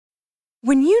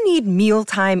When you need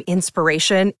mealtime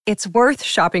inspiration, it's worth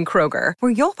shopping Kroger,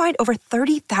 where you'll find over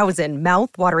 30,000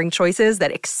 mouth-watering choices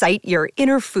that excite your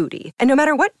inner foodie. And no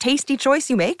matter what tasty choice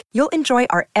you make, you'll enjoy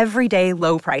our everyday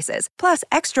low prices, plus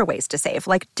extra ways to save,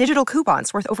 like digital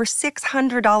coupons worth over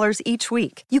 $600 each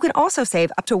week. You can also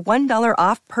save up to $1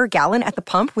 off per gallon at the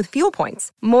pump with fuel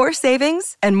points. More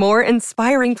savings and more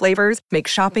inspiring flavors make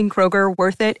shopping Kroger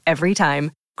worth it every time.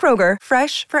 Kroger,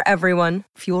 fresh for everyone.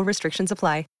 Fuel restrictions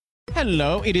apply.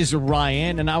 Hello, it is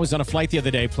Ryan, and I was on a flight the other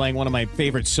day playing one of my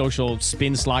favorite social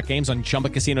spin slot games on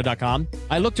ChumbaCasino.com.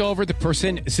 I looked over at the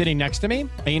person sitting next to me,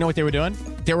 and you know what they were doing?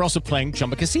 They were also playing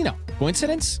Chumba Casino.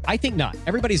 Coincidence? I think not.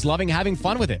 Everybody's loving having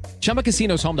fun with it. Chumba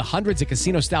Casino is home to hundreds of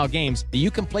casino-style games that you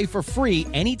can play for free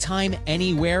anytime,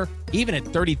 anywhere, even at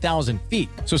 30,000 feet.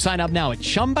 So sign up now at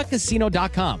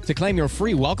ChumbaCasino.com to claim your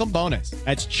free welcome bonus.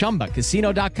 That's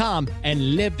ChumbaCasino.com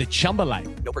and live the Chumba life.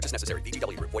 No purchase necessary.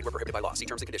 VGW. Void where prohibited by law. See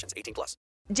terms and conditions. 18+.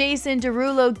 Jason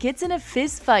Derulo gets in a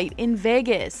fist fight in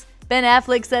Vegas. Ben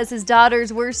Affleck says his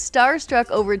daughters were starstruck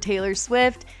over Taylor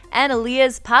Swift, and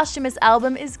Aaliyah's posthumous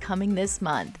album is coming this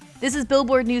month. This is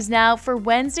Billboard News Now for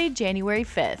Wednesday, January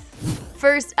 5th.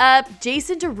 First up,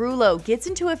 Jason Derulo gets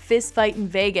into a fist fight in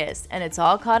Vegas, and it's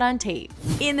all caught on tape.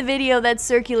 In the video that's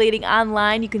circulating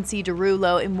online, you can see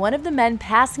Derulo and one of the men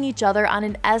passing each other on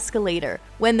an escalator,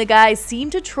 when the guys seem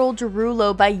to troll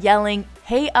Derulo by yelling,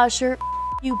 "Hey Usher,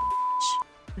 you bitch."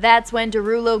 That's when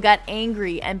Derulo got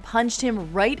angry and punched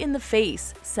him right in the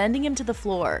face, sending him to the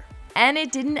floor. And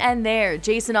it didn't end there.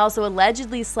 Jason also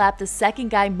allegedly slapped the second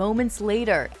guy moments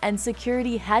later, and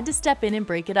security had to step in and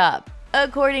break it up.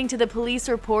 According to the police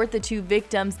report, the two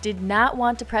victims did not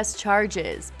want to press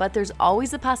charges, but there's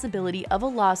always a possibility of a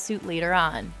lawsuit later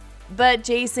on. But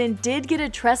Jason did get a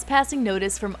trespassing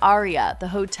notice from Aria, the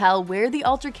hotel where the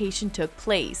altercation took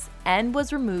place, and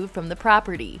was removed from the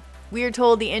property. We are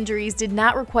told the injuries did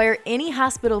not require any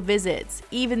hospital visits,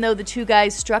 even though the two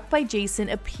guys struck by Jason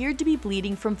appeared to be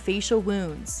bleeding from facial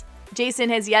wounds. Jason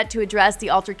has yet to address the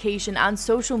altercation on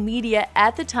social media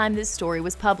at the time this story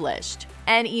was published,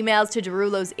 and emails to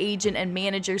Derulo's agent and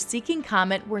manager seeking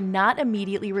comment were not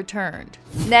immediately returned.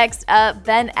 Next up,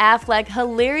 Ben Affleck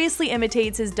hilariously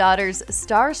imitates his daughter's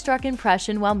starstruck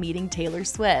impression while meeting Taylor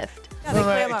Swift.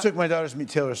 It took my daughters to meet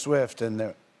Taylor Swift, and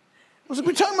they're... What are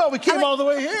we talking about? We came all the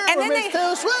way here. And then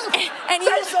Taylor Swift.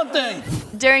 Say something.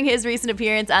 During his recent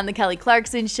appearance on The Kelly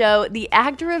Clarkson Show, the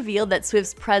actor revealed that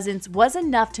Swift's presence was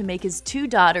enough to make his two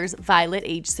daughters, Violet,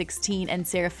 age 16, and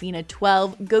Serafina,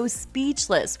 12, go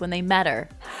speechless when they met her.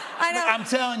 I know. I'm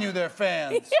telling you, they're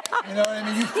fans. Yeah. You know what I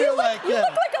mean? You feel like, you look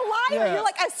like a liar. Yeah. You're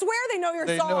like, I swear they know your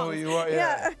they songs. They know who you are,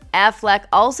 yeah. Affleck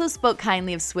also spoke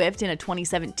kindly of Swift in a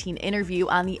 2017 interview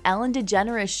on The Ellen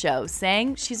DeGeneres Show,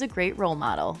 saying she's a great role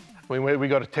model. We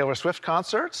go to Taylor Swift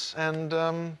concerts, and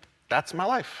that's my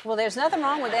life. Well, there's nothing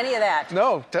wrong with any of that.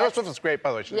 No, Taylor Swift is great, by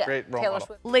the way. She's a great role model.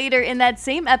 Swift. Later in that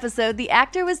same episode, the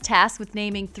actor was tasked with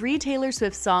naming 3 Taylor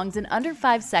Swift songs in under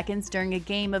 5 seconds during a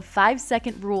game of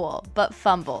 5-second rule, but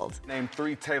fumbled. Name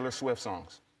 3 Taylor Swift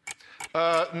songs.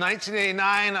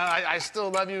 1989, I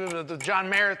Still Love You, the John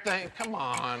Mayer thing. Come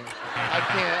on. I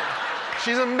can't.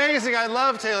 She's amazing. I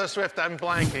love Taylor Swift. I'm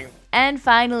blanking. And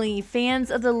finally, fans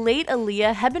of the late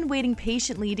Aaliyah have been waiting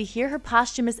patiently to hear her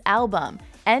posthumous album,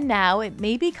 and now it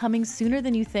may be coming sooner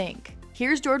than you think.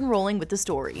 Here's Jordan Rolling with the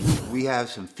story. We have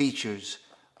some features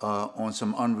on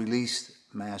some unreleased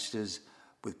masters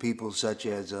with people such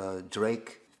as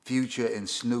Drake, Future, and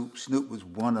Snoop. Snoop was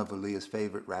one of Aaliyah's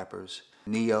favorite rappers.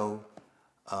 Neo,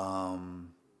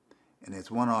 and there's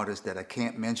one artist that I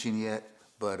can't mention yet,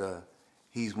 but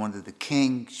he's one of the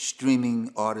king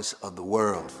streaming artists of the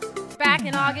world. Back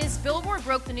in August, Billboard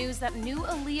broke the news that new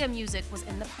Aaliyah music was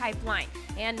in the pipeline.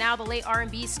 And now the late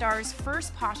R&B star's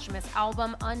first posthumous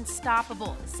album,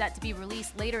 Unstoppable, is set to be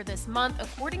released later this month,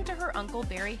 according to her uncle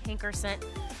Barry Hankerson.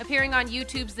 Appearing on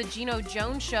YouTube's The Geno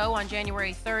Jones Show on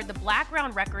January 3rd, the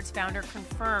Blackground Records founder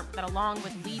confirmed that along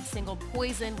with lead single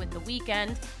Poison with The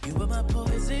Weeknd, you were my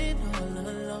poison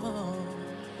all along.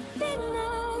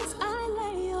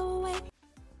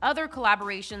 Other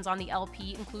collaborations on the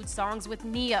LP include songs with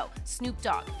Neo, Snoop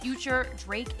Dogg, Future,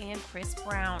 Drake, and Chris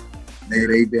Brown. They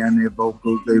laid down their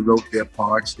vocals, they wrote their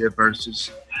parts, their verses,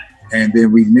 and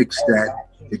then we mixed that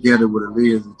together with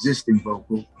Aaliyah's existing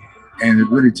vocal, and it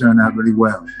really turned out really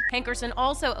well. Hankerson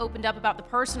also opened up about the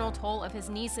personal toll of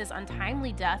his niece's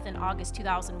untimely death in August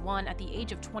 2001 at the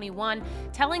age of 21,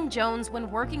 telling Jones when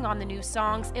working on the new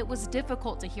songs, it was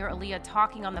difficult to hear Aaliyah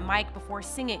talking on the mic before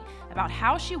singing about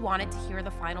how she wanted to hear the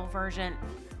final version.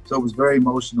 So it was very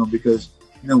emotional because,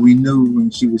 we knew when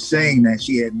she was saying that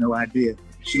she had no idea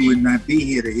she would not be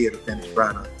here to hear the finished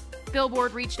product.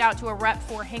 Billboard reached out to a rep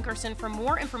for Hankerson for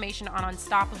more information on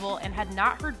Unstoppable and had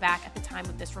not heard back at the time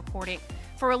of this reporting.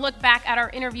 For a look back at our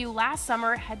interview last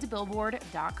summer, head to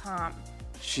Billboard.com.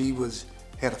 She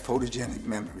had a photogenic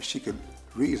memory. She could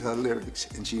read her lyrics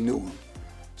and she knew them.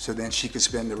 So then she could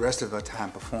spend the rest of her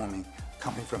time performing,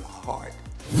 coming from her heart.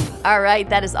 All right,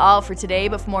 that is all for today.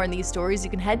 But for more on these stories,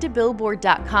 you can head to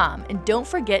Billboard.com. And don't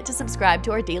forget to subscribe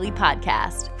to our daily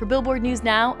podcast. For Billboard News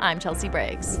Now, I'm Chelsea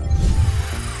Briggs.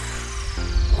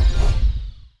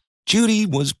 Judy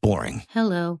was boring.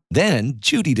 Hello. Then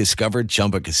Judy discovered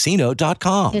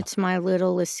ChumbaCasino.com. It's my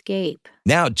little escape.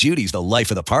 Now Judy's the life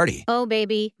of the party. Oh,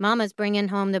 baby, mama's bringing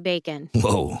home the bacon.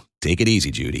 Whoa, take it easy,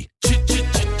 Judy.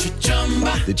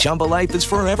 The Chumba life is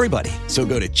for everybody. So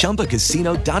go to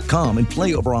ChumbaCasino.com and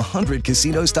play over 100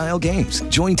 casino-style games.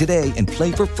 Join today and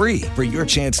play for free for your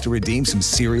chance to redeem some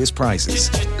serious prizes.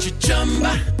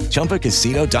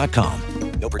 ChumbaCasino.com.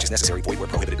 No purchase necessary. Void where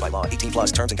prohibited by law. 18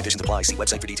 plus terms and conditions apply. See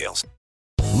website for details.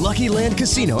 Lucky Land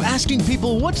Casino, asking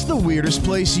people, what's the weirdest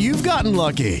place you've gotten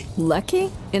lucky?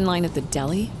 Lucky? In line at the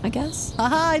deli, I guess?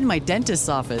 Aha, in my dentist's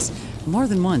office. More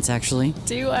than once, actually.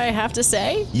 Do I have to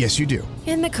say? Yes, you do.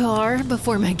 In the car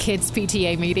before my kids'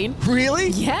 PTA meeting. Really?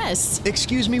 Yes.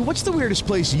 Excuse me, what's the weirdest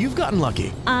place you've gotten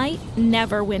lucky? I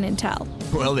never win and tell.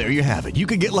 Well, there you have it. You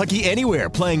can get lucky anywhere,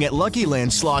 playing at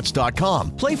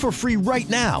LuckyLandSlots.com. Play for free right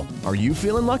now. Are you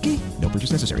feeling lucky? No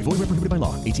purchase necessary. Void where prohibited by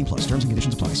law. 18 plus. Terms and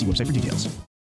conditions apply. See website for details.